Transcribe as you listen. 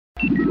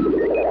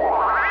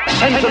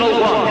Sentinel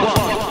 1.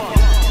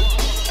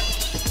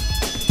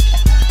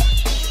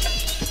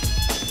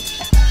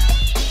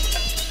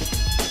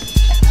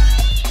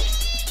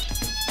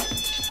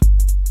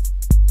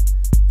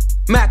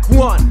 Mac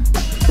 1,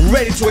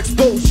 ready to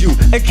expose you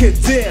and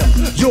condemn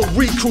your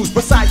recruits,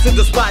 precise in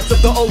the spice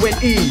of the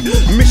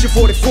O&E. Mission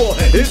 44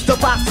 is the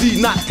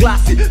Apache, not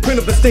classy. Print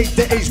up the state,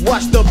 the age,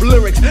 watch the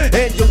lyrics,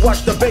 and you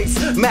watch the bass.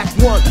 Mac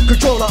 1,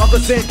 controller of the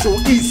Central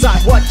East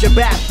Side, watch your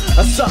back.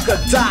 A sucker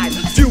died,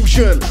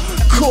 fusion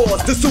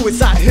caused the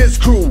suicide, his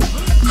crew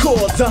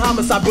caused the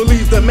homicide.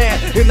 Believe the man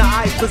in the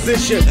high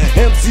position.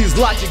 MC's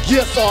Logik,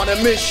 yes, on a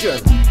mission.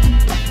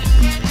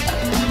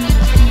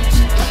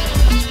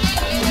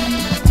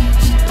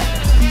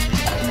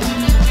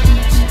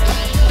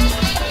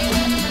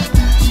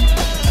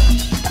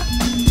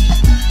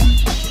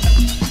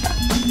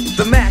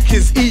 The Mac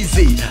is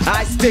easy,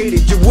 I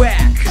stated you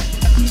whack.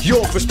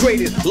 You're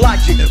frustrated,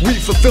 Logik, we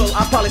fulfill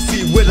our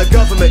policy with the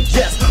government,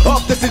 yes,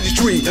 of this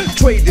industry.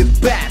 Traded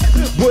back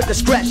with a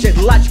scratch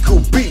and logical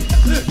beat.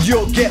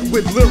 You'll get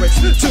with lyrics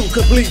to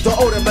complete the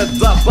ultimate.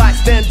 The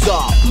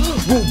bystander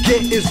will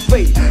get his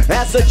fate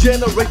as a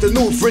generator,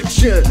 new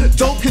friction.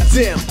 Don't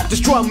condemn,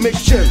 destroy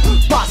mission.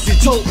 Posse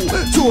total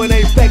to an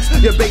apex.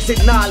 Your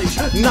basic knowledge,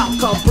 not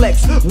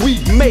complex.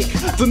 We make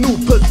the new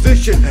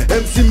position.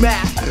 MC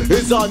Mac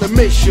is on a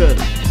mission.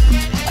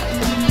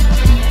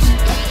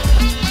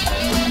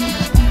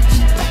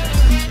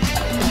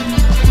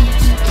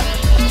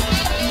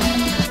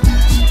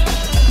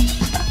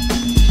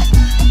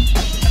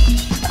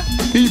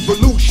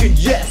 Evolution,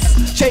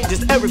 yes,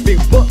 changes everything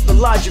but the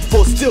logic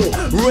for still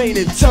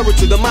reigning terror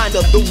to the mind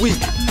of the weak.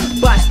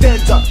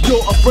 Bystander,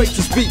 you're afraid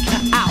to speak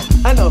out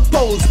and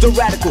oppose the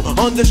radical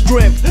on the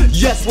strength.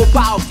 Yes, we're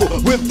powerful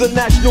with the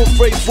national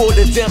phrase for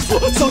the dance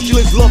floor.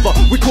 Socialist lover,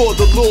 we call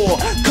the law.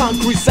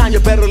 Concrete sign, you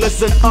better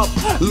listen up.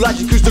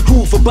 Logik is the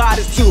crew for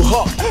bodies to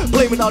hawk,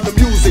 blaming on the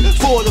music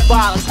for the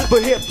violence.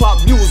 But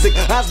hip-hop music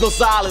has no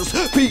silence.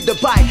 Pete the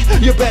bike,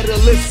 you better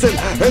listen.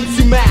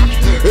 MC Mac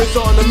is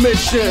on a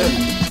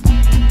mission.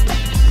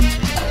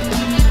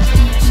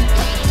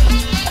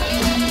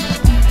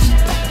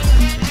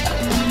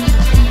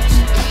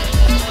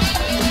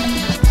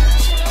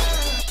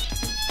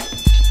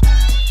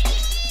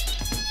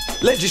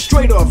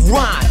 Legislator of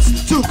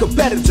rhymes, two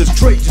competitors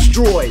trade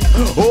destroy.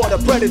 Or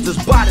the predators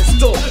body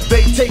store,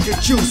 they take a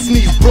chew,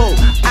 sneeze, blow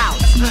out.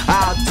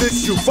 I'll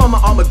diss you from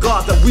an armored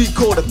guard that we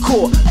call the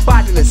core.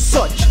 Fighting as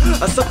such,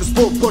 a sucker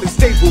spoke for the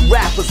stable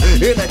rappers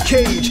in a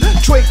cage.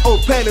 Trade or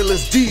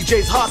penniless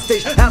DJs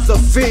hostage as a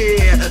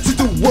fear to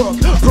do work.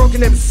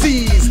 Broken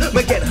MCs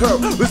may get hurt,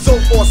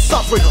 result or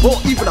suffering or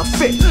even a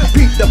fit.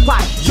 Beat the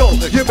pipe, yo,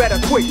 you better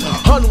quit.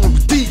 Honorable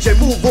DJ,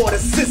 move on the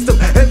system.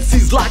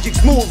 MC's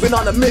Logik's moving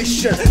on a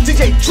mission.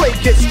 DJ Trey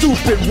gets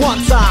stupid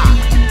one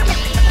time.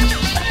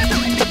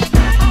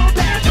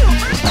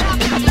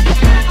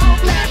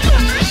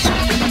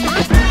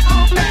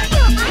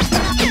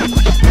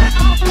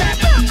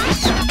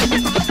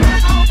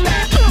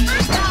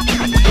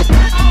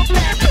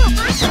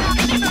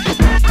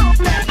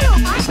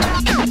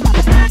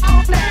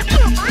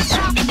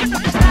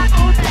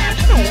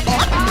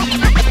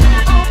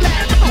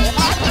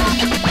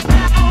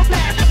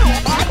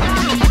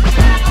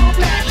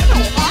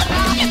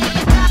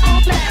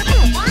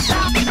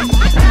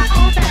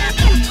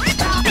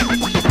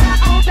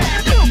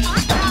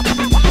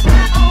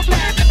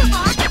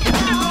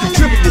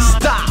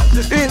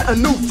 A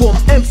new form,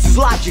 MC's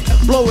Logik,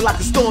 blowing like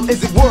a storm.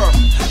 Is it worth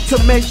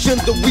to mention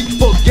the weak?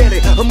 Forget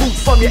it. A move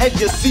from your edge,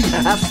 you see.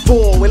 As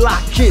for we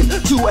lock in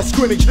to a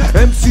scrimmage.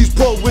 MC's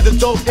pro with a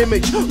dope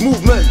image.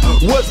 Movement,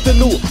 what's the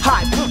new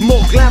hype?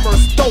 More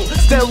glamorous, don't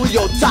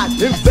stereotype.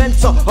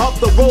 Inventor of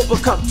the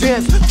Robocop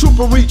dance.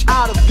 Trooper, reach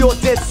out of your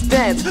dead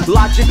stance.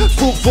 Logik,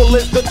 fruitful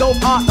is the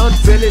dope art.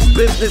 Unfinished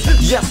business,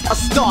 yes, a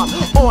start.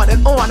 On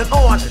and on and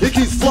on, it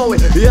keeps flowing.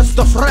 Yes,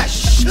 the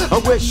fresh,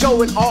 and we're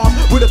showing off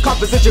with a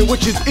composition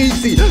which is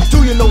easy.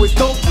 Do you know it's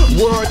dope?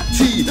 Word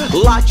T,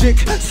 Logik,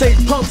 say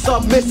punks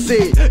are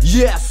missing.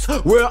 Yes,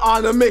 we're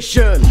on a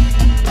mission.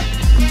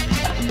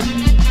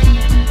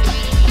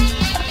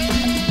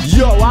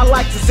 Yo, I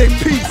like to say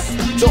peace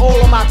to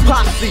all of my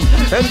posse.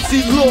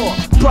 MC Law,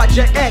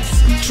 Project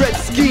X,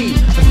 Tredsky,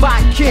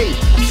 Viking,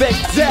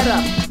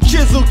 Vendetta,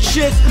 Chisel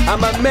Chiz,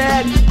 I'm a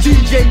mad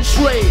DJ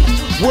Trey.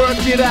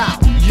 Work it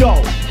out,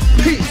 yo,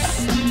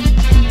 peace.